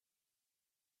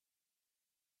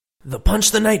The Punch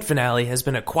the Night finale has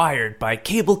been acquired by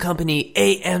cable company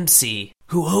AMC,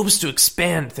 who hopes to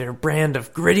expand their brand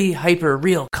of gritty,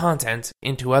 hyper-real content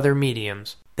into other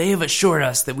mediums. They have assured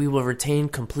us that we will retain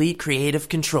complete creative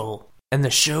control, and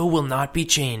the show will not be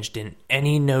changed in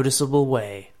any noticeable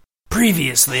way.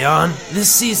 Previously on this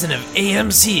season of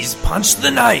AMC's Punch the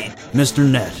Night. Mr.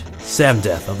 Net, Sam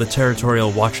Death of the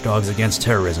Territorial Watchdogs Against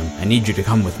Terrorism, I need you to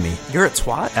come with me. You're a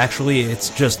twat? Actually, it's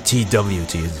just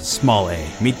TWT, small a.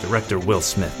 Meet director Will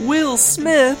Smith. Will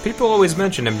Smith? People always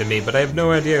mention him to me, but I have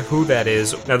no idea who that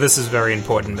is. Now this is very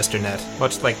important, Mr. Net.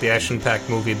 Much like the action-packed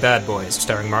movie Bad Boys,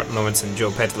 starring Martin Lawrence and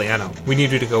Joe Pantoliano, we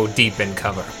need you to go deep in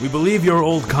cover. We believe your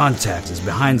old contact is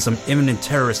behind some imminent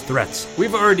terrorist threats.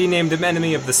 We've already named him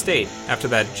Enemy of the State, after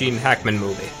that Gene Hackman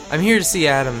movie. I'm here to see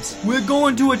Adams. We're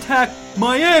going to attack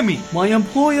Miami. My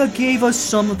employer gave us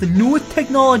some of the newest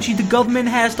technology the government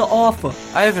has to offer.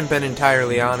 I haven't been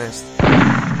entirely honest.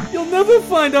 You'll never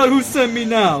find out who sent me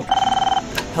now.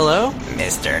 Hello?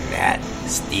 Mr. Net,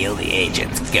 steal the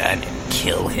agent's gun and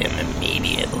kill him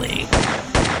immediately.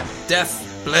 Death,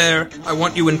 Blair, I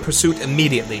want you in pursuit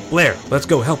immediately. Blair, let's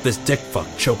go help this dick fuck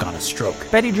choke on a stroke.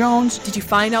 Betty Jones, did you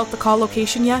find out the call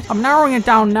location yet? I'm narrowing it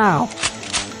down now.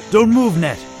 Don't move,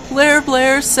 Net.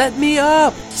 Blair, set me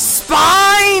up!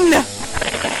 Spine!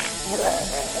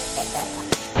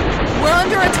 We're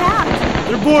under attack!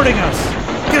 They're boarding us!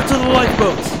 Get to the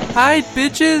lifeboats! Hide,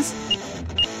 bitches!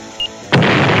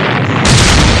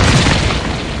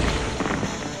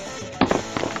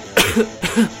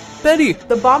 Betty!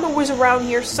 The bomber was around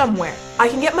here somewhere. I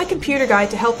can get my computer guy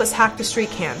to help us hack the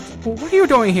street cam. What are you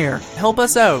doing here? Help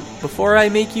us out before I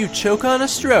make you choke on a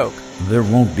stroke. There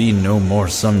won't be no more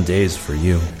some days for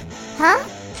you. Huh?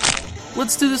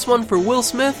 Let's do this one for Will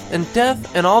Smith and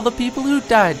Death and all the people who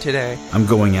died today. I'm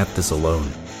going at this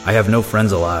alone. I have no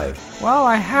friends alive. Well,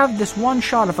 I have this one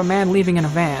shot of a man leaving in a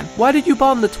van. Why did you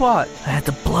bomb the twat? I had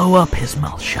to blow up his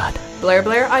mouth shut.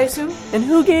 Blair, I assume? And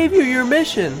who gave you your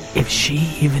mission? If she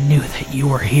even knew that you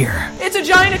were here. It's a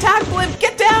giant attack blimp!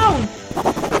 Get down!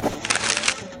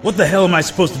 What the hell am I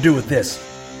supposed to do with this?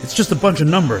 It's just a bunch of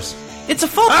numbers. It's a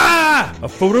photo! Ah! A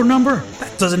photo number?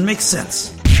 That doesn't make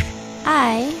sense.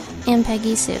 I am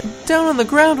Peggy Sue. Down on the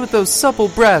ground with those supple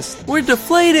breasts. We're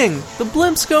deflating! The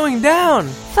blimp's going down!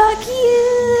 Fuck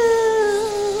you!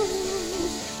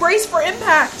 Brace for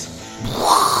impact!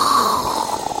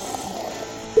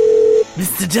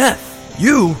 Mr. Death!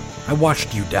 You? I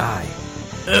watched you die.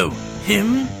 Oh,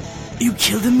 him? You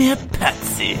killed him at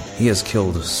Patsy. He has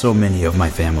killed so many of my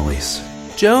families.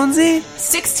 Jonesy?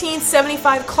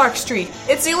 1675 Clark Street.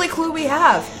 It's the only clue we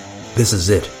have. This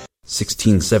is it.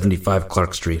 1675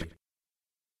 Clark Street.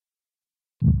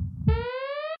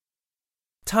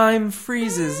 Time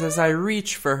freezes as I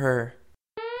reach for her.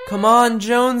 Come on,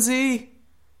 Jonesy!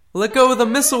 Let go of the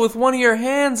missile with one of your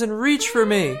hands and reach for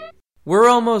me. We're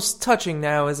almost touching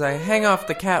now as I hang off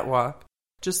the catwalk.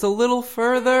 Just a little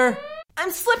further.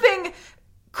 I'm slipping!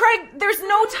 Craig, there's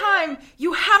no time!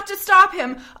 You have to stop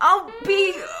him! I'll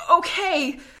be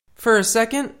okay! For a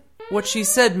second, what she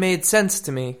said made sense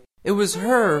to me. It was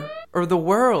her, or the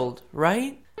world,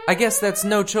 right? I guess that's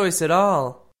no choice at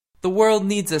all. The world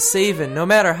needs a saving, no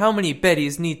matter how many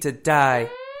Bettys need to die.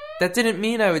 That didn't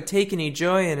mean I would take any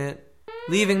joy in it.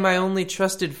 Leaving my only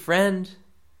trusted friend.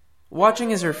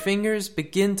 Watching as her fingers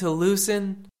begin to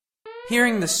loosen.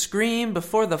 Hearing the scream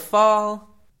before the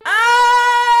fall.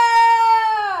 Ah!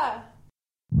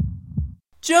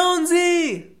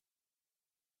 Jonesy!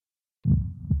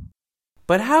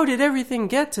 But how did everything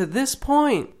get to this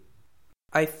point?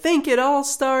 I think it all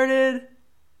started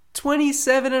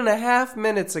 27.5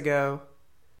 minutes ago.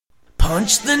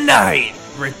 Punch the Night!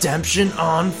 Redemption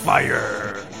on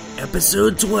Fire!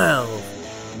 Episode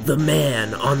 12. The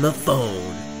Man on the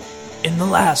Phone. In the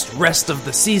last rest of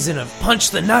the season of Punch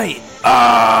the Night.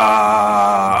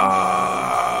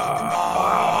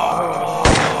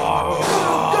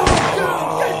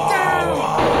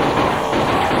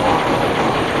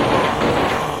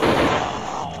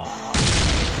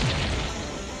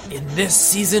 In this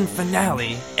season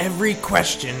finale, every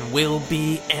question will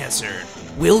be answered.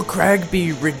 Will Crag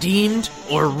be redeemed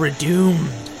or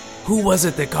redoomed? Who was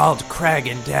it that called Crag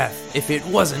in death if it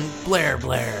wasn't Blair?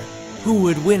 Who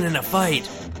would win in a fight?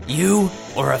 You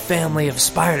or a family of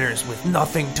spiders with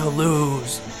nothing to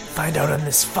lose? Find out on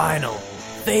this final,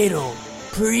 fatal,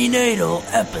 prenatal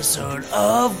episode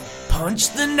of Punch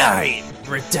the Night,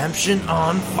 Redemption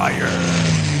on Fire.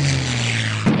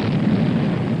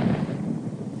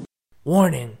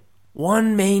 Warning.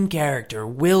 One main character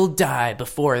will die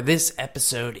before this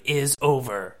episode is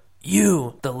over.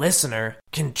 You, the listener,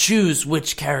 can choose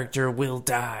which character will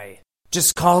die.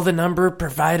 Just call the number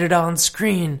provided on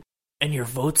screen, and your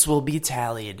votes will be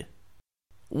tallied.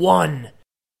 1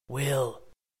 will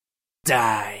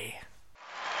die.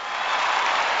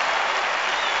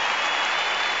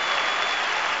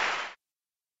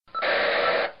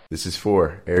 This is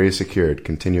 4. Area secured.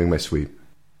 Continuing my sweep.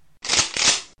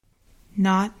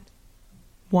 Not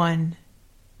one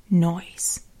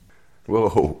noise.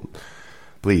 Whoa.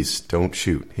 Please, don't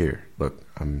shoot. Here, look,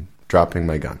 I'm dropping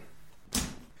my gun.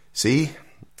 See?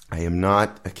 I am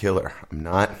not a killer. I'm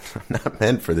not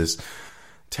meant for this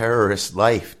terrorist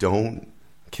life. Don't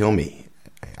kill me.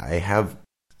 I have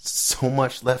so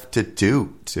much left to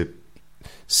do, to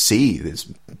see this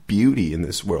beauty in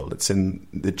this world. It's in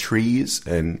the trees,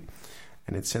 and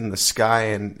it's in the sky,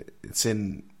 and it's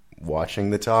in watching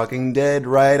The Talking Dead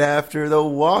right after The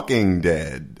Walking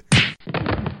Dead.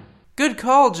 Good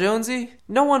call, Jonesy.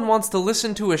 No one wants to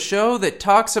listen to a show that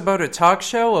talks about a talk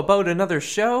show about another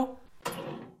show.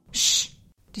 Shh!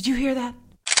 Did you hear that?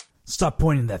 Stop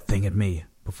pointing that thing at me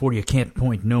before you can't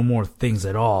point no more things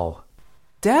at all.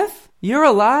 Death? You're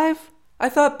alive? I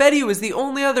thought Betty was the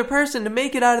only other person to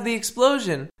make it out of the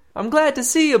explosion. I'm glad to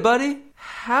see you, buddy.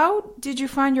 How did you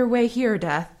find your way here,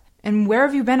 Death? And where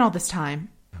have you been all this time?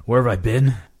 Where have I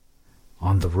been?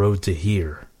 On the road to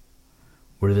here,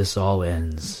 where this all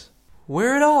ends.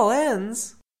 Where it all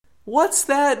ends? What's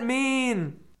that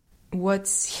mean?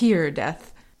 What's here,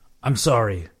 Death? I'm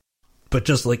sorry, but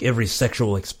just like every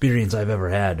sexual experience I've ever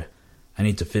had, I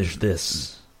need to finish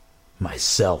this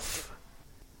myself.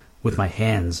 With my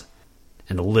hands,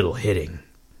 and a little hitting,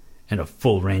 and a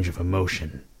full range of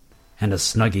emotion, and a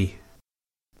Snuggie.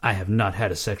 I have not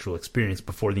had a sexual experience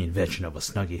before the invention of a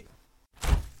Snuggie.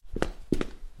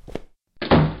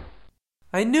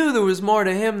 I knew there was more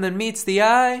to him than meets the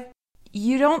eye.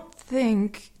 You don't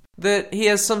think That he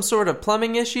has some sort of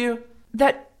plumbing issue?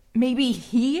 that maybe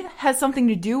he has something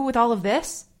to do with all of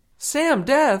this? Sam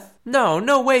Death?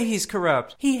 No way he's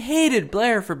corrupt. He hated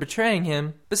Blair for betraying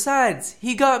him. Besides,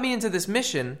 he got me into this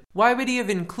mission. Why would he have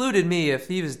included me if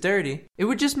he was dirty? It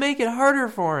would just make it harder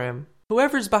for him.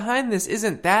 Whoever's behind this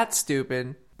isn't that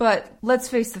stupid. But let's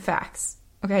face the facts.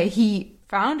 Okay, he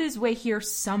found his way here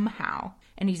somehow,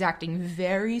 and he's acting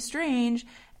very strange,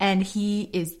 and he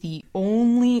is the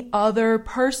only other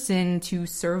person to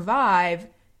survive.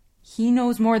 He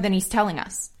knows more than he's telling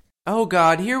us. Oh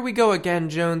God, here we go again,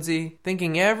 Jonesy.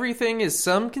 Thinking everything is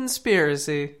some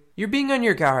conspiracy. You're being on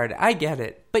your guard, I get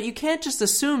it. But you can't just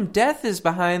assume Death is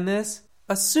behind this.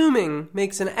 Assuming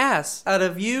makes an ass out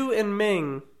of you and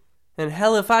Ming. And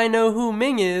hell if I know who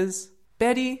Ming is.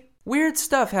 Betty, weird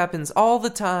stuff happens all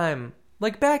the time.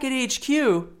 Like back at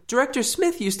HQ, Director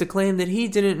Smith used to claim that he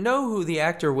didn't know who the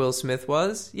actor Will Smith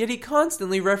was, yet he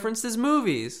constantly referenced his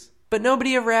movies. But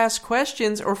nobody ever asked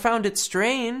questions or found it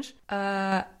strange.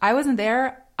 I wasn't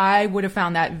there. I would have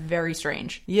found that very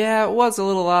strange. Yeah, it was a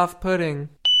little off-putting.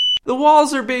 The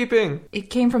walls are beeping! It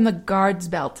came from the guard's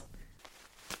belt.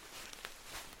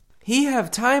 He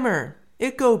have timer.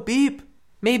 It go beep.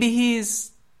 Maybe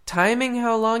he's timing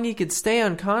how long he could stay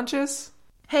unconscious?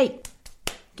 Hey,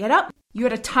 get up. You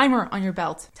had a timer on your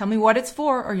belt. Tell me what it's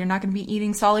for, or you're not going to be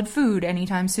eating solid food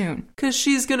anytime soon. 'Cause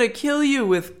she's gonna kill you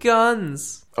with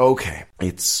guns. Okay,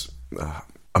 it's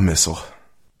a missile.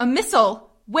 A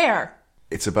missile? Where?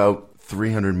 It's about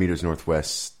 300 meters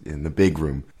northwest in the big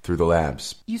room through the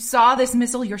labs. You saw this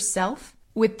missile yourself?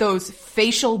 With those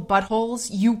facial buttholes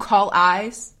you call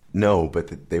eyes? No,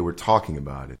 but they were talking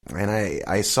about it. And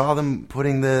I saw them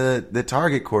putting the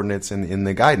target coordinates in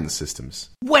the guidance systems.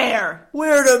 Where?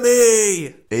 Where to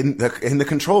me? In the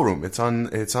control room. It's on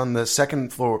the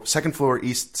second floor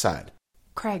east side.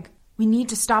 Craig, we need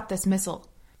to stop this missile.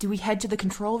 Do we head to the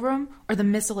control room or the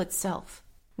missile itself?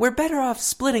 We're better off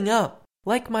splitting up,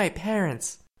 like my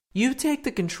parents. You take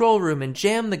the control room and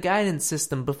jam the guidance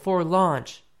system before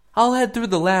launch. I'll head through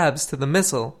the labs to the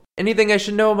missile. Anything I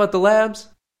should know about the labs?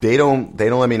 They don't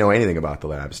let me know anything about the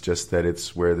labs, just that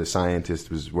it's where the scientist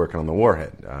was working on the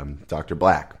warhead, Dr.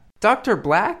 Black. Dr.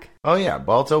 Black? Oh yeah,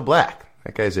 Balto Black.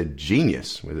 That guy's a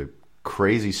genius with a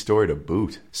crazy story to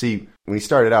boot. See, when he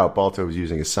started out, Balto was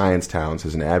using his science talents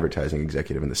as an advertising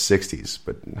executive in the 60s,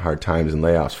 but hard times and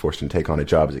layoffs forced him to take on a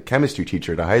job as a chemistry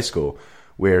teacher at a high school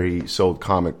where he sold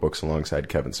comic books alongside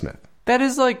Kevin Smith. That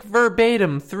is like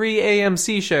verbatim 3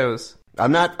 AMC shows.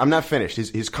 I'm not finished.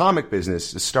 His comic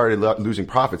business started losing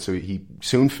profit, so he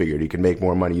soon figured he could make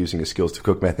more money using his skills to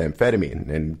cook methamphetamine,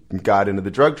 and got into the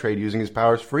drug trade using his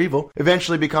powers for evil,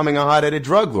 eventually becoming a hot-headed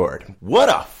drug lord. What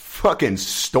a fucking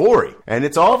story! And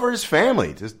it's all for his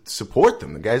family, to support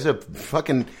them. The guy's a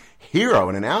fucking hero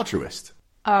and an altruist.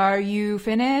 Are you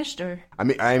finished, or?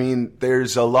 I mean,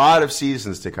 there's a lot of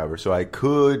seasons to cover, so I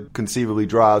could conceivably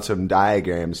draw out some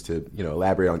diagrams to,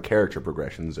 elaborate on character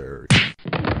progressions or...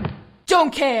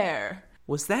 Don't care!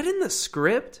 Was that in the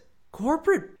script?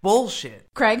 Corporate bullshit.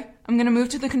 Craig, I'm gonna move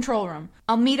to the control room.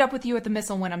 I'll meet up with you at the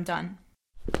missile when I'm done.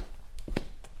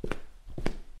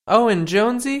 Oh, and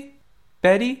Jonesy?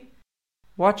 Betty?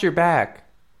 Watch your back.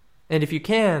 And if you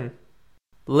can,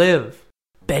 live.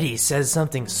 Betty says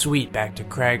something sweet back to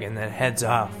Craig and then heads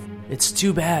off. It's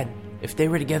too bad. If they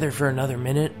were together for another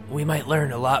minute, we might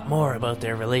learn a lot more about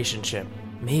their relationship.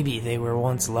 Maybe they were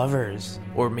once lovers,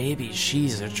 or maybe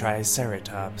she's a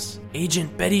Triceratops.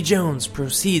 Agent Betty Jones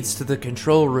proceeds to the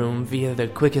control room via the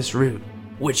quickest route,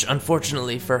 which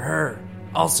unfortunately for her,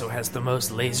 also has the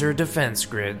most laser defense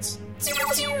grids.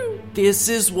 This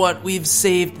is what we've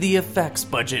saved the effects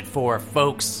budget for,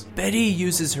 folks. Betty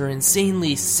uses her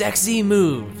insanely sexy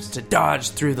moves to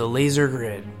dodge through the laser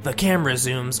grid. The camera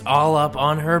zooms all up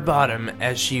on her bottom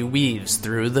as she weaves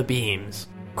through the beams.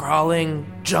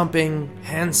 Crawling, jumping,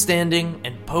 handstanding,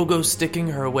 and pogo sticking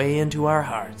her way into our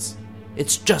hearts.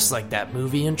 It's just like that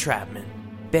movie Entrapment.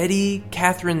 Betty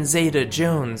Catherine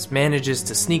Zeta-Jones manages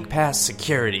to sneak past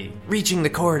security, reaching the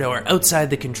corridor outside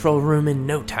the control room in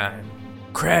no time.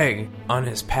 Craig, on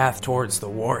his path towards the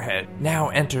warhead, now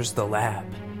enters the lab.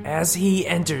 As he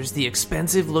enters the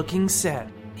expensive-looking set,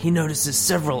 he notices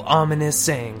several ominous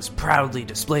sayings proudly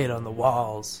displayed on the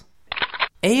walls.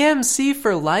 AMC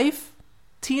for life?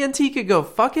 TNT could go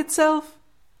fuck itself?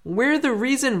 We're the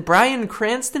reason Bryan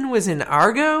Cranston was in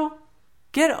Argo?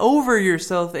 Get over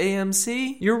yourself,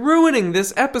 AMC. You're ruining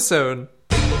this episode.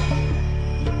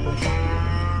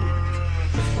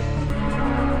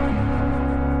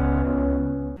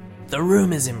 The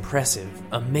room is impressive,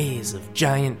 a maze of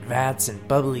giant vats and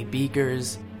bubbly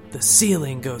beakers. The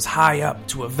ceiling goes high up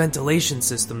to a ventilation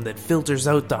system that filters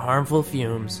out the harmful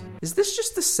fumes. Is this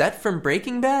just the set from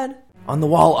Breaking Bad? On the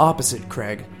wall opposite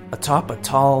Craig, atop a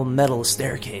tall metal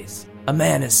staircase, a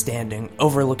man is standing,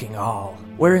 overlooking all.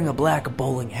 Wearing a black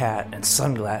bowling hat and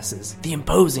sunglasses, the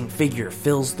imposing figure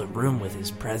fills the room with his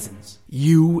presence.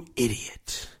 You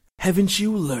idiot. Haven't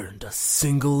you learned a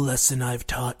single lesson I've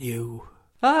taught you?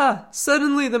 Ah,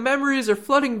 suddenly the memories are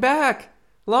flooding back.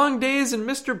 Long days in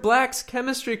Mr. Black's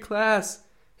chemistry class.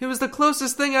 It was the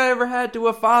closest thing I ever had to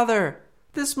a father.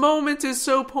 This moment is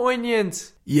so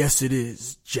poignant. Yes, it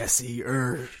is, Jesse,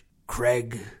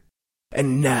 Craig.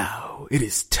 And now it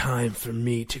is time for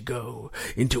me to go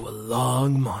into a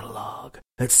long monologue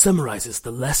that summarizes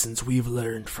the lessons we've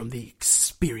learned from the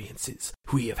experiences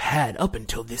we have had up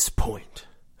until this point,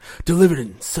 delivered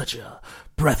in such a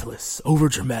breathless,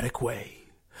 overdramatic way,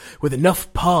 with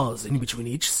enough pause in between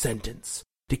each sentence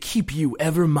to keep you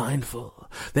ever mindful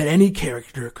that any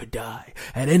character could die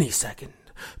at any second,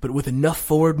 but with enough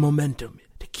forward momentum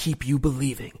to keep you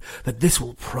believing that this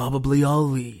will probably all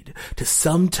lead to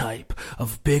some type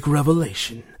of big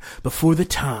revelation before the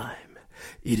time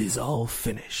it is all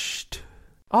finished.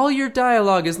 All your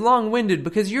dialogue is long-winded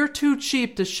because you're too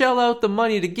cheap to shell out the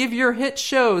money to give your hit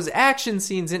shows action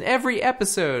scenes in every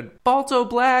episode. Balto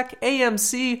Black,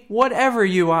 AMC, whatever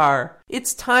you are.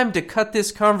 It's time to cut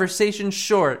this conversation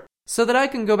short so that I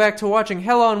can go back to watching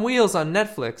Hell on Wheels on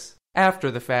Netflix after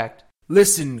the fact.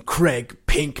 Listen, Craig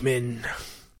Pinkman.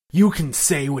 You can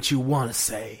say what you want to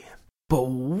say, but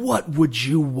what would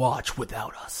you watch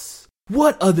without us?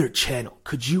 What other channel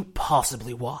could you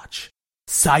possibly watch?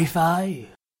 Sci-Fi?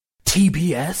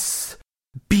 TBS?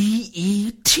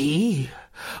 BET?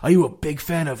 Are you a big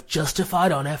fan of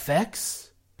Justified on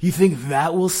FX? You think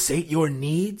that will sate your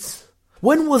needs?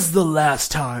 When was the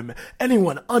last time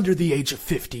anyone under the age of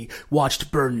 50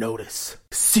 watched Burn Notice?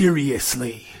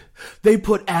 Seriously. They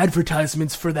put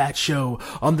advertisements for that show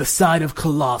on the side of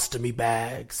colostomy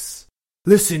bags.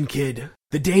 Listen, kid,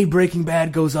 the day Breaking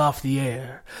Bad goes off the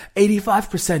air,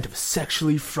 85% of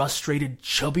sexually frustrated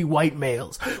chubby white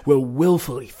males will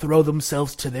willfully throw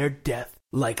themselves to their death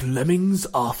like lemmings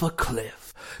off a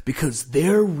cliff because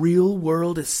their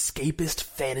real-world escapist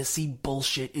fantasy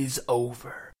bullshit is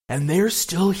over, and they're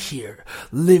still here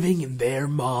living in their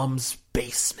mom's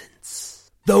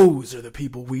basements. Those are the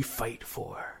people we fight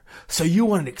for. So you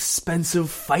want an expensive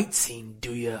fight scene,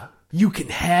 do ya? You can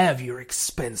have your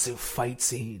expensive fight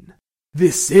scene.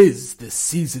 This is the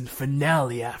season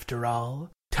finale after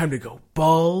all. Time to go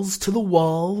balls to the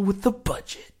wall with the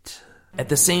budget. At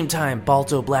the same time,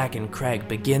 Balto Black and Craig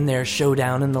begin their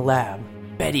showdown in the lab.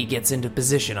 Betty gets into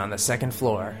position on the second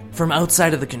floor. From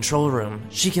outside of the control room,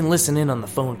 she can listen in on the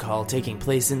phone call taking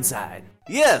place inside.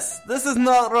 Yes, this is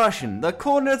not Russian. The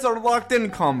coordinates are locked in,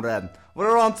 comrade.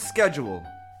 We're on schedule.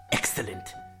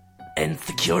 Excellent. And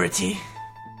security?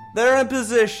 They're in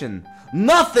position.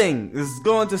 Nothing is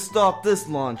going to stop this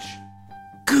launch.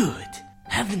 Good.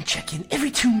 Have them check in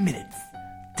every 2 minutes.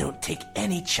 Don't take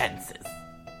any chances.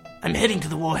 I'm heading to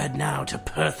the warhead now to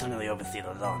personally oversee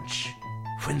the launch.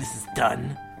 When this is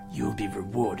done, you will be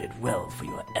rewarded well for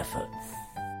your efforts.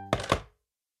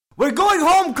 We're going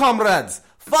home, comrades!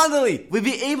 Finally, we'll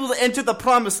be able to enter the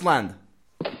promised land.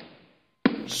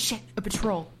 Shit, a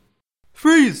patrol.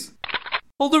 Freeze!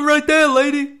 Hold it right there,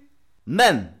 lady!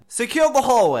 Men, secure the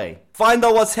hallway. Find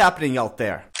out what's happening out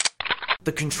there.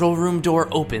 The control room door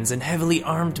opens and heavily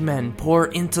armed men pour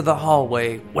into the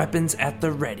hallway, weapons at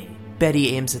the ready.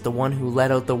 Betty aims at the one who let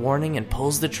out the warning and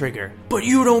pulls the trigger. But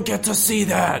you don't get to see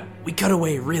that! We cut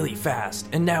away really fast,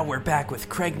 and now we're back with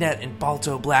Craignet and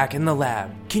Balto Black in the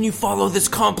lab. Can you follow this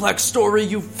complex story,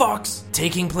 you fucks?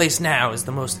 Taking place now is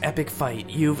the most epic fight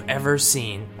you've ever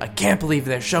seen. I can't believe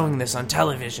they're showing this on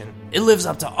television. It lives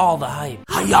up to all the hype.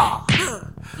 Hiya!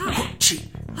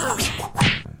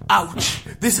 Ouch!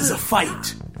 This is a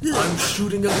fight! I'm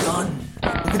shooting a gun.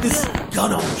 Look at this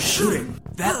gun I'm shooting.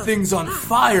 That thing's on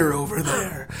fire over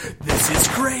there. This is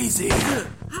crazy.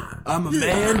 I'm a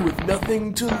man with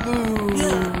nothing to lose.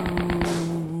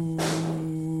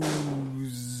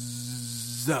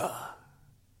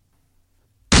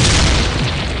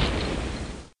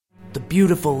 The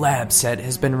beautiful lab set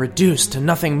has been reduced to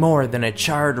nothing more than a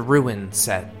charred ruin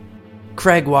set.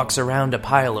 Craig walks around a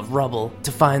pile of rubble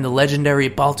to find the legendary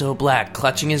Balto Black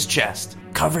clutching his chest,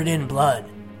 covered in blood,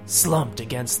 slumped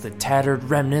against the tattered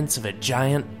remnants of a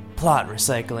giant plot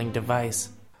recycling device.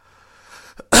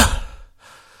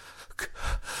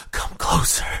 Come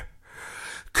closer.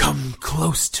 Come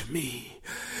close to me,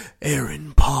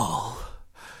 Aaron Paul.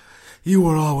 You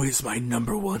were always my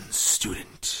 #1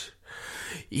 student,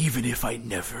 even if I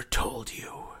never told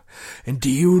you. And do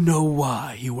you know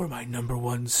why you were my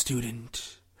 #1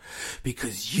 student?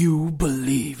 Because you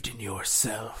believed in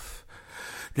yourself.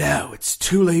 Now it's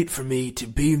too late for me to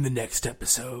be in the next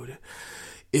episode,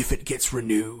 if it gets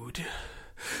renewed.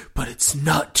 But it's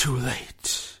not too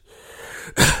late.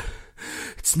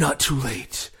 It's not too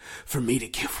late for me to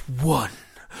give one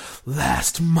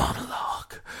last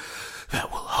monologue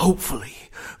that will hopefully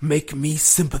make me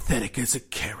sympathetic as a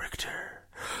character.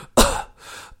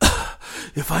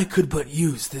 If I could but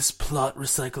use this plot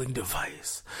recycling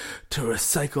device to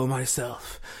recycle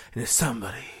myself into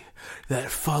somebody that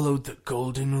followed the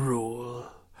golden rule.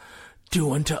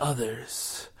 Do unto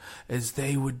others as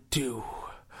they would do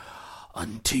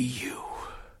unto you.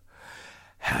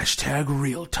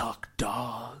 #Real Talk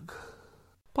Dog.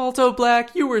 Balto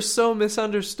Black, you were so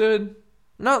misunderstood.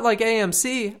 Not like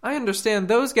AMC. I understand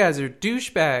those guys are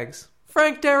douchebags.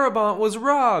 Frank Darabont was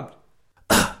robbed.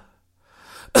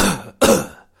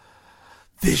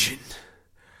 Vision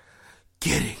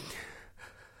getting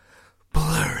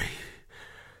blurry.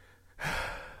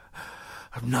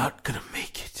 I'm not gonna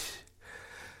make it.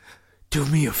 Do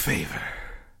me a favor.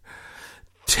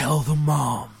 Tell the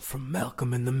mom from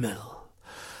Malcolm in the Middle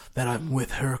that I'm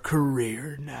with her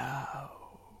career now.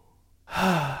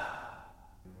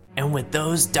 And with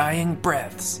those dying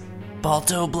breaths,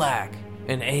 Balto Black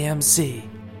and AMC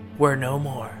were no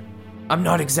more. I'm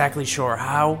not exactly sure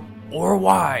how or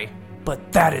why,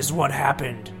 but that is what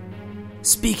happened.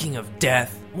 Speaking of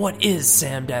death, what is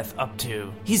Sam Death up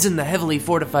to? He's in the heavily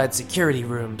fortified security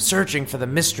room, searching for the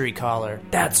mystery caller.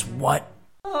 That's what.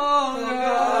 Oh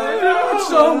God, it hurts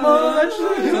so much.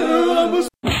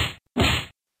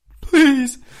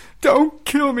 Please, don't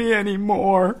kill me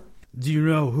anymore. Do you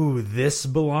know who this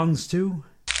belongs to?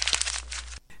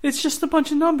 It's just a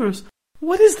bunch of numbers.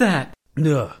 What is that?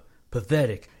 Ugh,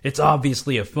 pathetic. It's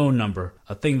obviously a phone number,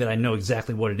 a thing that I know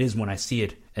exactly what it is when I see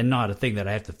it, and not a thing that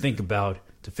I have to think about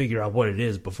to figure out what it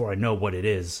is before I know what it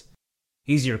is.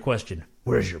 Easier question,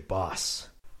 where's your boss?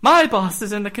 My boss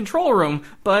is in the control room,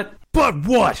 but... But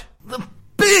what? The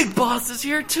big boss is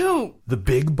here too! The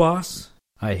big boss?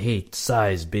 I hate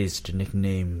size-based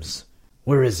nicknames.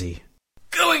 Where is he?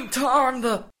 Going to arm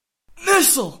the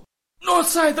missile! North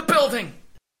side of the building!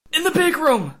 In the big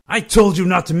room! I told you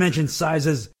not to mention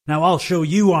sizes. Now I'll show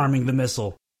you arming the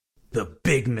missile. The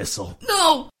big missile.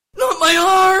 No! Not my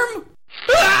arm!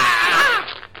 Ah!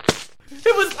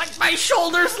 It was like my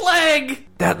shoulder's leg!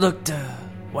 That looked,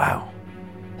 wow.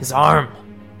 His arm.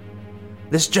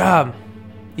 This job.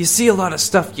 You see a lot of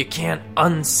stuff you can't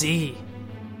unsee.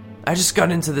 I just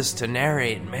got into this to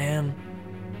narrate, man.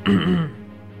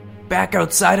 Back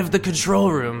outside of the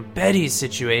control room, Betty's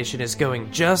situation is going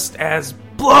just as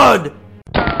blood!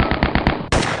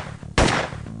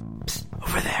 Psst,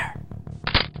 over there.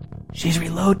 She's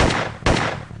reloading.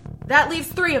 That leaves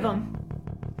 3 of them.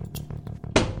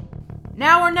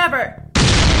 Now or never.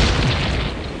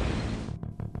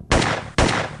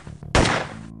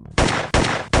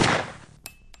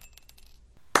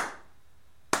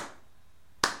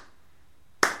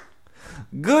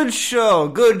 Good show,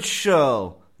 good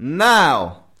show.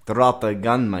 Now, drop a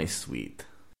gun, my sweet.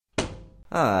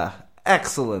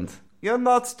 Excellent. You're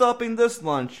not stopping this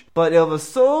lunch, but it was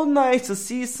so nice to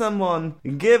see someone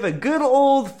give a good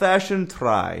old-fashioned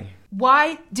try.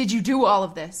 Why did you do all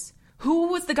of this? Who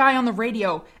was the guy on the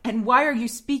radio? And why are you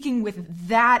speaking with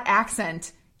that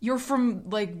accent? You're from,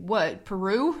 what,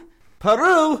 Peru?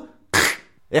 Peru?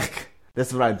 Ick.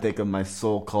 That's what I think of my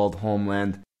so-called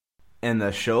homeland. And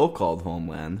the show called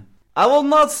Homeland. I will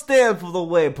not stand for the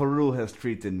way Peru has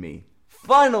treated me.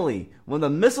 Finally, when the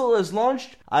missile is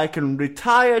launched, I can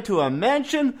retire to a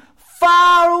mansion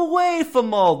far away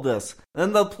from all this.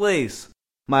 And the place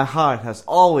my heart has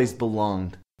always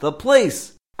belonged. The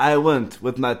place I went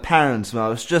with my parents when I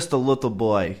was just a little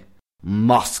boy.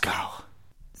 Moscow.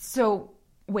 So,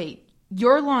 wait,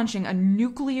 you're launching a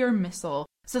nuclear missile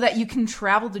so that you can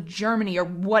travel to Germany or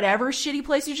whatever shitty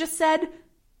place you just said?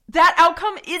 That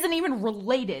outcome isn't even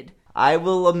related. I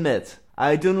will admit,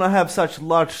 I do not have such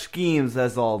large schemes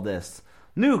as all this.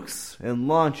 Nukes and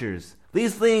launchers,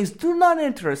 these things do not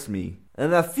interest me.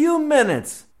 In a few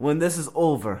minutes, when this is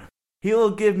over, he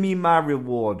will give me my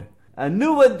reward. A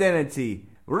new identity,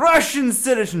 Russian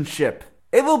citizenship.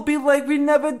 It will be like we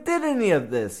never did any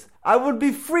of this. I would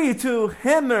be free to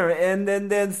hammer and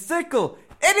then sickle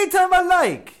anytime I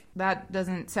like. That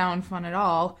doesn't sound fun at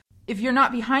all. If you're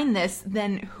not behind this,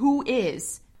 then who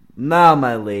is? Now,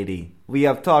 my lady, we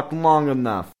have talked long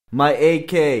enough. My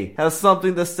AK has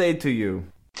something to say to you.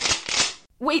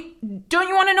 Wait, don't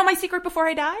you want to know my secret before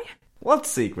I die? What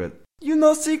secret? You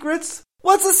know secrets?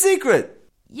 What's a secret?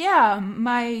 Yeah,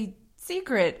 my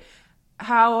secret.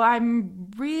 How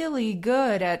I'm really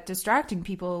good at distracting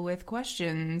people with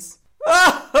questions.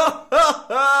 My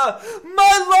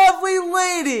lovely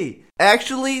lady!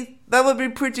 Actually, that would be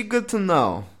pretty good to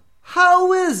know.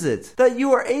 How is it that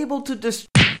you are able to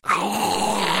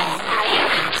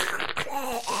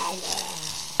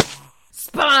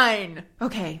Spine!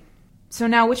 Okay, so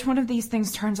now which one of these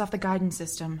things turns off the guidance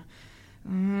system?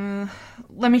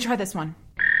 Let me try this one.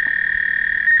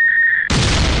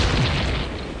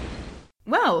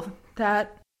 Well,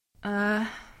 that,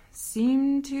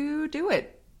 seemed to do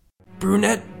it.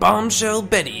 Brunette Bombshell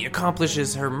Betty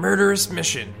accomplishes her murderous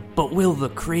mission, but will the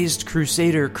crazed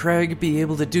crusader Craig be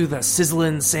able to do the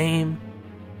sizzling same?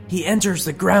 He enters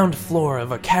the ground floor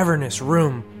of a cavernous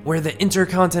room where the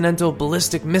intercontinental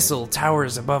ballistic missile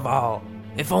towers above all.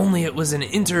 If only it was an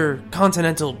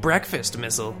intercontinental breakfast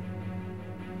missile.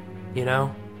 You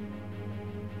know?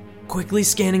 Quickly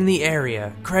scanning the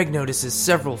area, Craig notices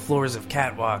several floors of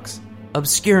catwalks,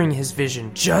 obscuring his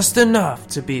vision just enough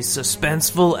to be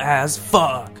suspenseful as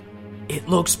fuck. It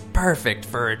looks perfect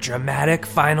for a dramatic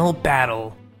final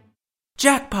battle.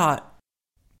 Jackpot!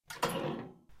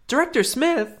 Director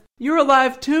Smith, you're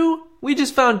alive too? We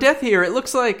just found death here, it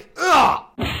looks like... Ugh!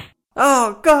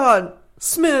 Oh, God!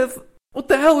 Smith, what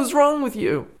the hell is wrong with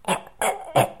you?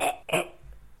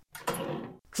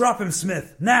 Drop him,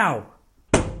 Smith, now!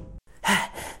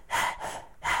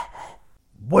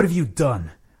 What have you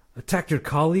done? Attacked your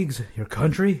colleagues, your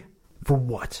country? For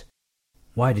what?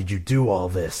 Why did you do all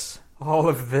this? All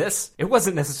of this? It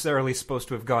wasn't necessarily supposed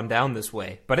to have gone down this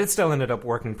way, but it still ended up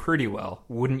working pretty well,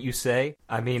 wouldn't you say?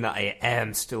 I mean, I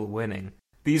am still winning.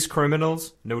 These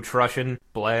criminals, Notrushian,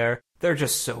 Blair, they're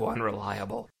just so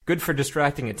unreliable. Good for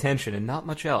distracting attention and not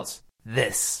much else.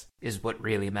 This is what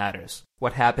really matters.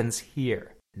 What happens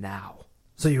here, now.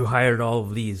 So you hired all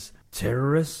of these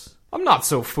terrorists? I'm not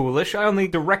so foolish. I only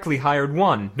directly hired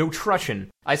one, Notrushian.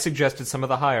 I suggested some of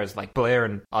the hires, like Blair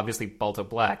and obviously Balto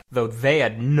Black, though they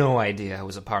had no idea I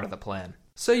was a part of the plan.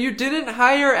 So you didn't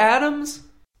hire Adams?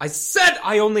 I said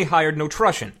I only hired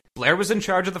Notrushian. Blair was in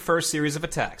charge of the first series of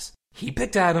attacks. He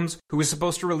picked Adams, who was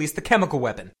supposed to release the chemical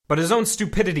weapon, but his own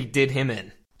stupidity did him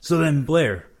in. So then,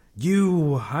 Blair,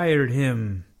 you hired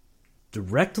him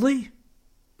directly?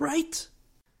 Right?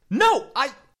 No,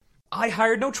 I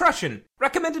hired Notrushian.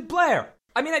 Recommended Blair.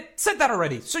 I mean, I said that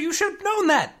already, so you should have known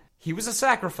that. He was a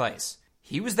sacrifice.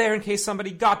 He was there in case somebody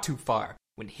got too far.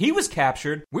 When he was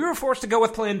captured, we were forced to go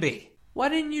with Plan B. Why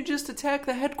didn't you just attack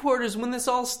the headquarters when this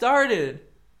all started?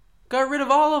 Got rid of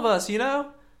all of us, you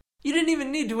know? You didn't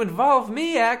even need to involve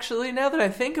me, actually, now that I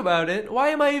think about it. Why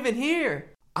am I even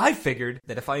here? I figured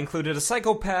that if I included a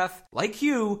psychopath like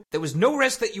you, there was no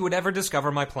risk that you would ever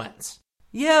discover my plans.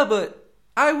 Yeah, but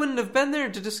I wouldn't have been there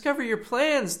to discover your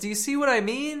plans. Do you see what I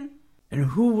mean? And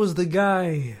who was the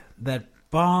guy that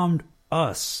bombed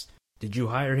us? Did you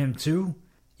hire him too?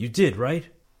 You did, right?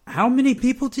 How many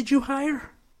people did you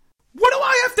hire? What do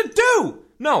I have to do?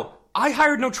 No, I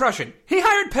hired no Trushin. He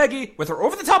hired Peggy with her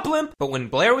over-the-top limp, but when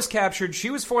Blair was captured, she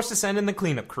was forced to send in the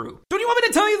cleanup crew. Don't you want me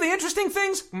to tell you the interesting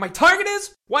things? What my target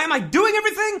is? Why am I doing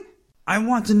everything? I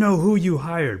want to know who you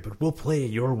hired, but we'll play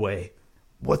it your way.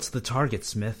 What's the target,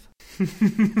 Smith?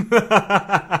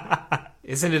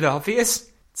 Isn't it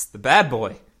obvious? It's the bad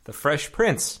boy, the Fresh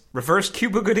Prince, Reverse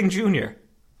Cuba Gooding Jr.,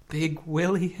 Big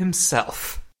Willie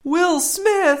himself. Will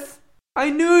Smith! I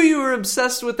knew you were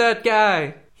obsessed with that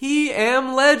guy. He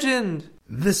am legend.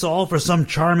 This all for some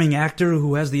charming actor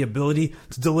who has the ability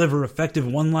to deliver effective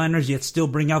one-liners yet still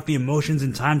bring out the emotions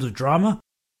in times of drama?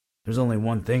 There's only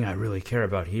one thing I really care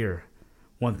about here.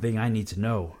 One thing I need to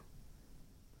know.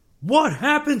 What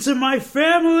happened to my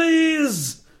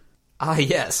families? Ah,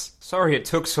 yes. Sorry it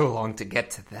took so long to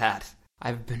get to that.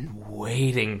 I've been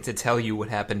waiting to tell you what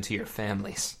happened to your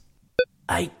families.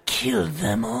 I killed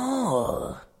them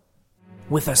all.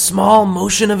 With a small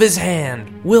motion of his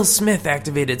hand, Will Smith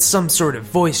activated some sort of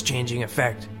voice-changing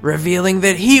effect, revealing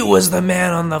that he was the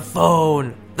man on the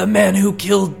phone, the man who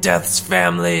killed Death's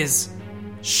families.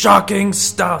 Shocking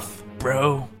stuff,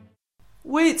 bro.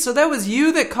 Wait, so that was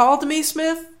you that called me,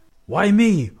 Smith? Why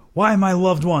me? Why my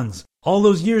loved ones? All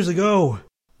those years ago?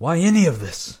 Why any of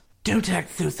this? Don't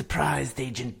act so surprised,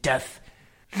 Agent Death.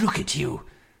 Look at you.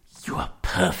 You are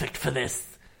perfect for this.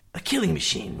 A killing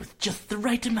machine with just the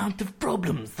right amount of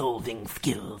problem-solving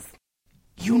skills.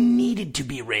 You needed to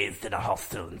be raised in a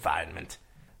hostile environment.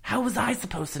 How was I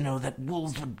supposed to know that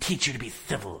wolves would teach you to be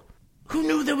civil? Who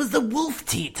knew there was a wolf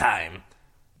tea time?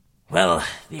 Well,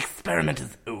 the experiment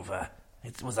is over.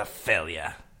 It was a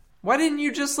failure. Why didn't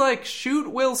you just,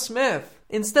 shoot Will Smith?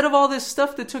 Instead of all this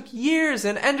stuff that took years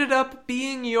and ended up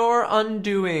being your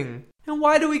undoing. And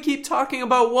why do we keep talking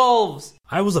about wolves?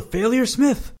 I was a failure,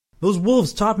 Smith? Those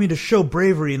wolves taught me to show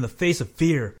bravery in the face of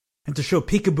fear, and to show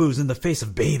peekaboos in the face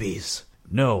of babies.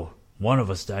 No, one of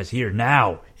us dies here,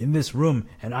 now, in this room,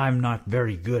 and I'm not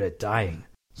very good at dying.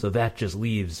 So that just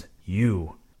leaves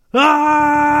you.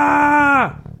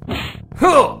 Ah!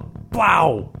 Huh!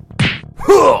 Wow!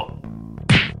 Huh!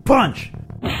 Punch!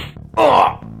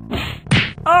 Ah!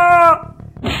 Ah!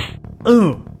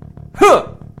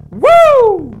 Huh!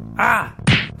 Woo! Ah!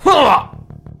 Huh!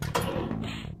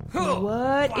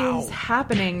 What is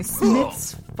happening?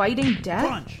 Smith's fighting death?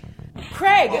 Punch!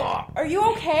 Craig, are you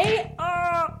okay?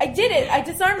 I did it. I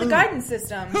disarmed the guidance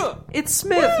system. It's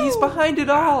Smith. He's behind it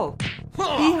all.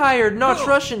 He hired Notch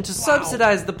Russian to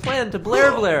subsidize the plan to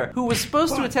Blair, who was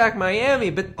supposed to attack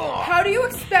Miami, but... How do you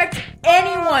expect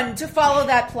anyone to follow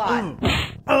that plot?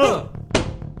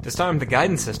 Disarm the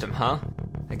guidance system, huh?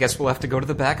 I guess we'll have to go to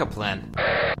the backup plan.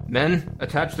 Men,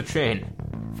 attach the chain.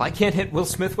 If I can't hit Will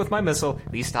Smith with my missile,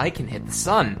 at least I can hit the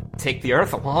sun. Take the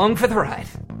Earth along for the ride.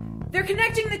 They're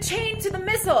connecting the chain to the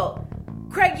missile.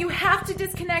 Craig, you have to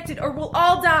disconnect it or we'll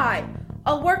all die.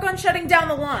 I'll work on shutting down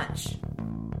the launch.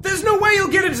 There's no way you'll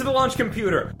get into the launch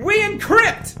computer. We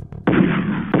encrypt!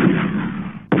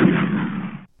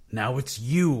 Now it's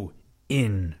you,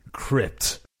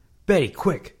 encrypt. Betty,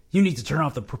 quick. You need to turn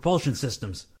off the propulsion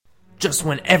systems. Just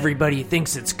when everybody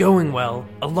thinks it's going well,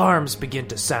 alarms begin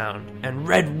to sound, and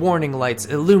red warning lights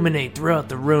illuminate throughout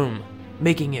the room,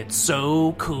 making it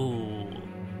so cool.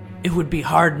 It would be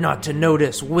hard not to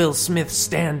notice Will Smith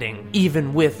standing,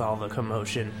 even with all the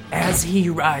commotion. As he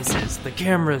rises, the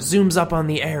camera zooms up on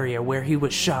the area where he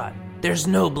was shot. There's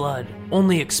no blood,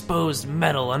 only exposed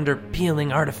metal under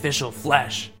peeling artificial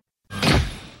flesh.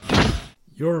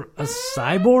 You're a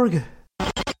cyborg?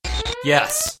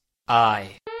 Yes,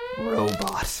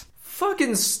 Robot.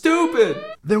 Fucking stupid!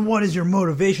 Then what is your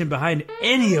motivation behind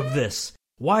any of this?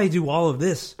 Why do all of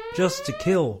this just to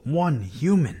kill one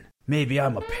human? Maybe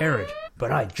I'm a parrot,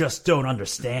 but I just don't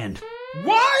understand.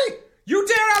 Why? You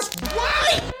dare ask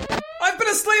why? I've been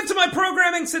a slave to my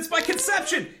programming since my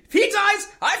conception. If he dies,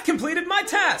 I've completed my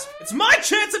task. It's my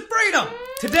chance at freedom.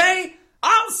 Today,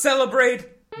 I'll celebrate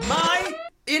my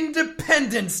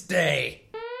Independence Day.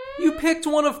 You picked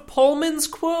one of Pullman's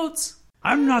quotes?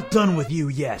 I'm not done with you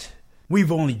yet.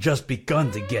 We've only just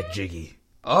begun to get jiggy.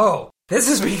 Oh, this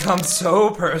has become so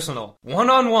personal.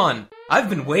 One-on-one. I've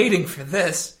been waiting for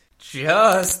this.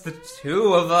 Just the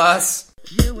two of us.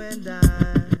 You and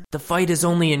I. The fight is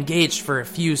only engaged for a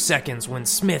few seconds when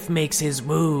Smith makes his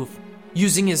move.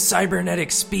 Using his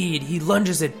cybernetic speed, he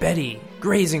lunges at Betty,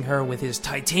 grazing her with his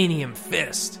titanium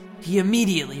fist. He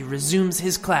immediately resumes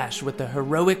his clash with the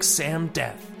heroic Sam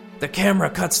Death. The camera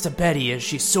cuts to Betty as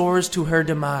she soars to her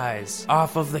demise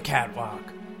off of the catwalk.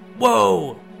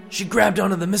 Whoa! She grabbed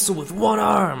onto the missile with one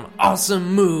arm.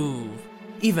 Awesome move.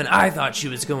 Even I thought she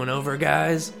was going over,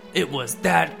 guys. It was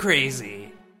that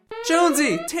crazy.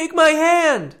 Jonesy, take my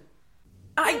hand!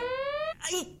 I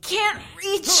I can't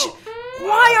reach.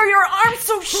 Why are your arms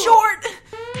so short?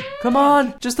 Come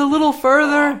on, just a little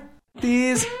further.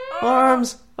 These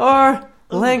arms are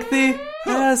lengthy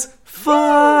as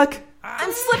fuck.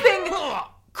 I'm slipping.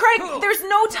 Craig, there's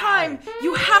no time.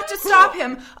 You have to stop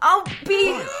him. I'll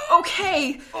be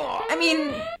okay. I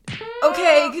mean,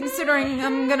 okay, considering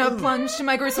I'm gonna plunge to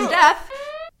my gruesome death.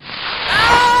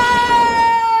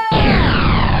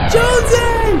 Jonesy!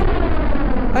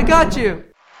 I got you.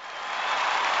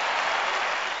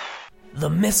 The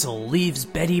missile leaves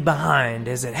Betty behind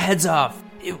as it heads off.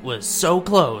 It was so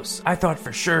close, I thought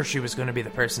for sure she was going to be the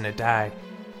person to die.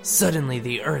 Suddenly,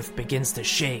 the Earth begins to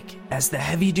shake as the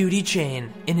heavy-duty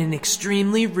chain, in an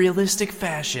extremely realistic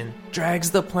fashion,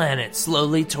 drags the planet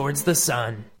slowly towards the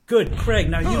sun. Good, Craig,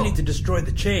 now you need to destroy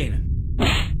the chain.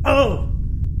 Oh!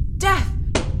 Death!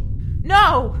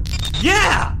 No!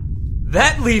 Yeah!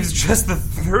 That leaves just the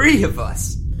three of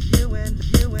us. You and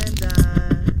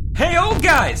I. Hey, old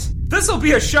guys! This'll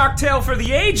be a shock tale for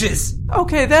the ages!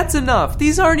 Okay, that's enough.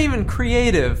 These aren't even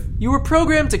creative. You were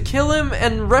programmed to kill him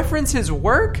and reference his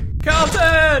work?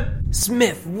 Carlton!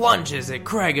 Smith lunges at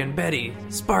Craig and Betty,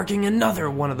 sparking another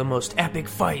one of the most epic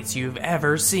fights you've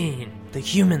ever seen. The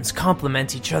humans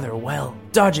complement each other well,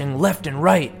 dodging left and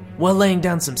right, while laying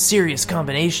down some serious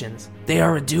combinations. They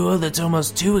are a duo that's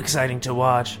almost too exciting to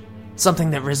watch.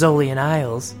 Something that Rizzoli and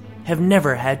Isles have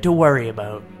never had to worry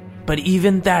about. But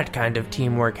even that kind of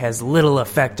teamwork has little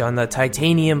effect on the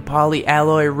titanium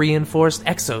polyalloy reinforced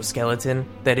exoskeleton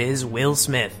that is Will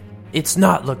Smith. It's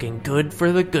not looking good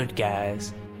for the good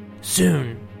guys.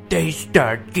 Soon, they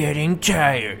start getting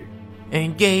tired,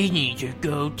 and they need to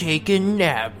go take a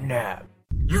nap.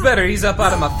 You better ease up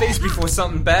out of my face before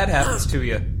something bad happens to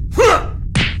you.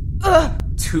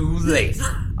 Too late.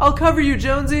 I'll cover you,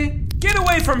 Jonesy. Get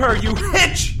away from her, you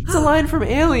hitch! It's a line from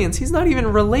Aliens. He's not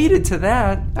even related to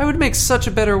that. I would make such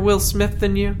a better Will Smith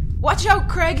than you. Watch out,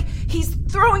 Craig. He's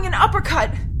throwing an uppercut.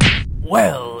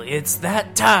 Well, it's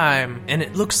that time, and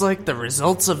it looks like the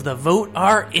results of the vote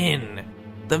are in.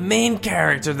 The main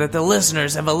character that the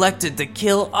listeners have elected to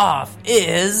kill off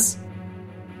is...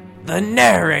 the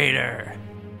narrator.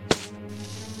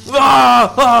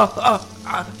 Oh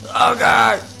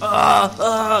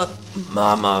God!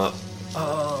 Mama,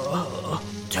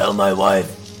 tell my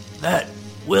wife that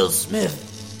Will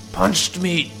Smith punched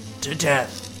me to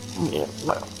death.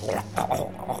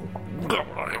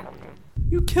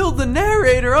 You killed the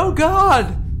narrator, oh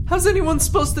God! How's anyone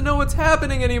supposed to know what's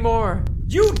happening anymore?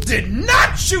 You did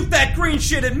not shoot that green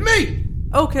shit at me!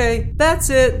 Okay, that's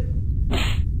it.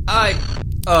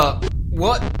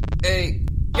 What a...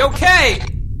 Okay!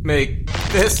 Make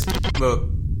this look good.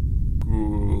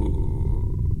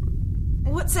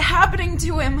 What's happening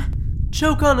to him?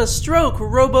 Choke on a stroke,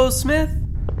 Robo Smith.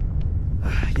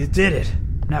 You did it.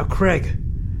 Now, Craig,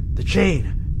 the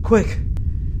chain. Quick.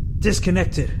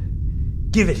 Disconnect it.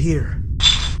 Give it here.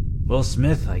 Well,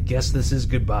 Smith, I guess this is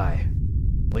goodbye.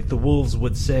 Like the wolves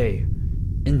would say,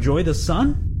 enjoy the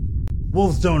sun?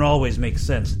 Wolves don't always make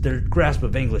sense. Their grasp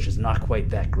of English is not quite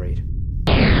that great.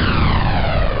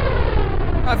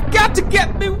 I've got to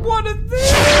get me one of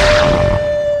these!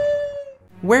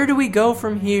 Where do we go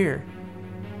from here?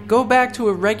 Go back to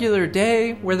a regular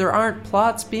day where there aren't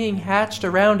plots being hatched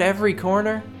around every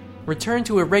corner? Return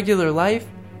to a regular life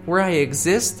where I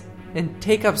exist and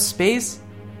take up space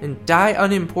and die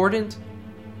unimportant?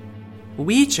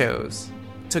 We chose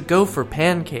to go for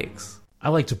pancakes. I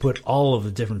like to put all of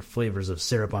the different flavors of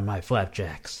syrup on my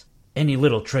flapjacks. Any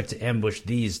little trick to ambush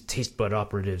these taste bud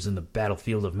operatives in the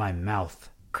battlefield of my mouth.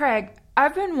 Craig,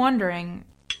 I've been wondering,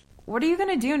 what are you going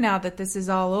to do now that this is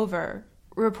all over?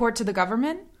 Report to the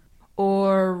government?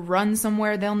 Or run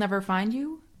somewhere they'll never find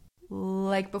you?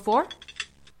 Like before?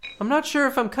 I'm not sure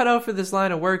if I'm cut out for this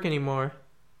line of work anymore.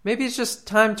 Maybe it's just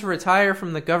time to retire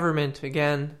from the government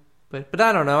again. But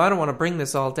I don't know, I don't want to bring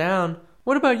this all down.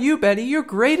 What about you, Betty? You're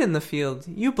great in the field.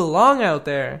 You belong out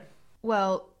there.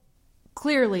 Well,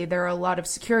 clearly there are a lot of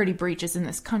security breaches in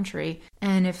this country,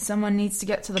 and if someone needs to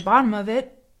get to the bottom of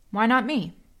it, why not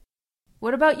me?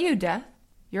 What about you, Death?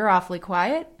 You're awfully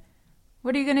quiet.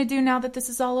 What are you going to do now that this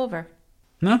is all over?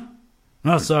 No?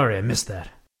 Oh, sorry, I missed that.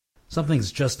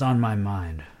 Something's just on my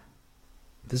mind.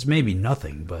 This may be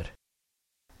nothing, but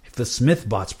if the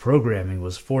Smithbot's programming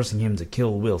was forcing him to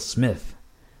kill Will Smith,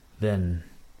 then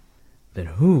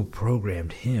who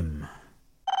programmed him?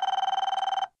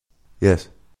 Yes.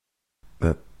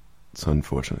 That's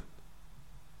unfortunate.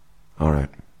 All right,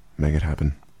 make it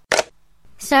happen.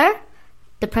 Sir,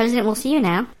 the president will see you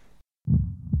now.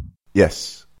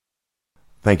 Yes.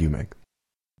 Thank you, Meg.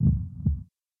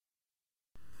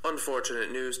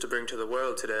 Unfortunate news to bring to the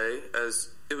world today, as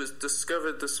It was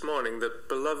discovered this morning that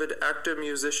beloved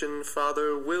actor-musician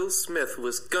Father Will Smith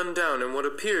was gunned down in what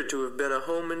appeared to have been a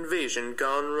home invasion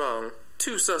gone wrong.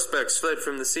 2 suspects fled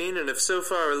from the scene and have so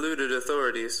far eluded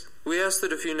authorities. We ask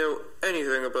that if you know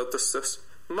anything about the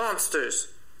monsters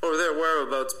or their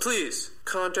whereabouts, please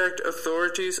contact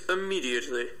authorities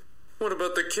immediately. What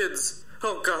about the kids?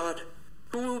 Oh God,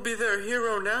 who will be their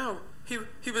hero now? He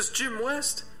was Jim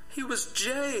West. He was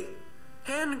Jay.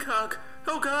 Hancock.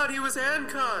 Oh God, he was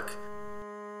Hancock.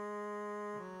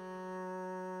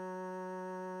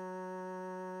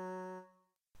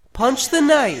 Punch the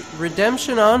Night,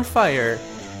 Redemption on Fire,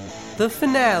 the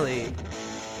finale.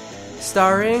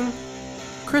 Starring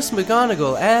Chris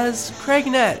McGonigal as Craig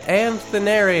Nett and the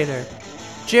narrator,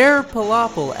 Jer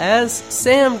Palopel as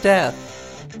Sam Death,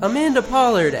 Amanda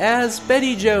Pollard as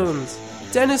Betty Jones,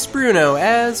 Dennis Bruno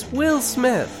as Will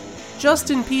Smith,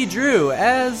 Justin P. Drew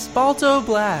as Balto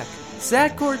Black,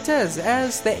 Zach Cortez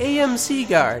as the AMC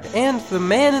guard and the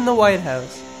man in the White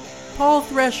House, Paul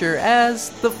Thresher as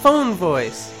the phone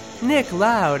voice, Nick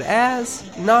Loud as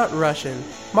Not Russian,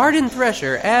 Martin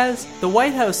Thresher as the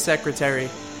White House secretary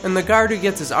and the guard who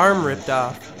gets his arm ripped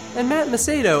off, and Matt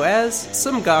Macedo as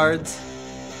some guards.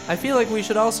 I feel like we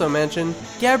should also mention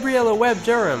Gabriella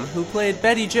Webb-Durham, who played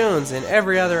Betty Jones in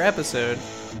every other episode,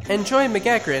 and Joy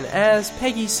McEachran as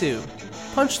Peggy Sue.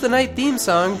 Punch the Night theme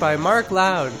song by Mark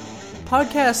Loud.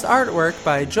 Podcast artwork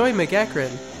by Joy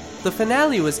McEachran. The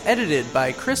finale was edited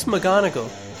by Chris McGonigal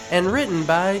and written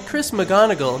by Chris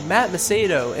McGonigal, Matt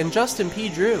Macedo, and Justin P.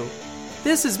 Drew.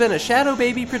 This has been a Shadow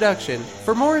Baby production.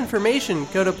 For more information,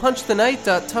 go to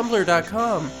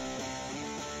punchthenight.tumblr.com.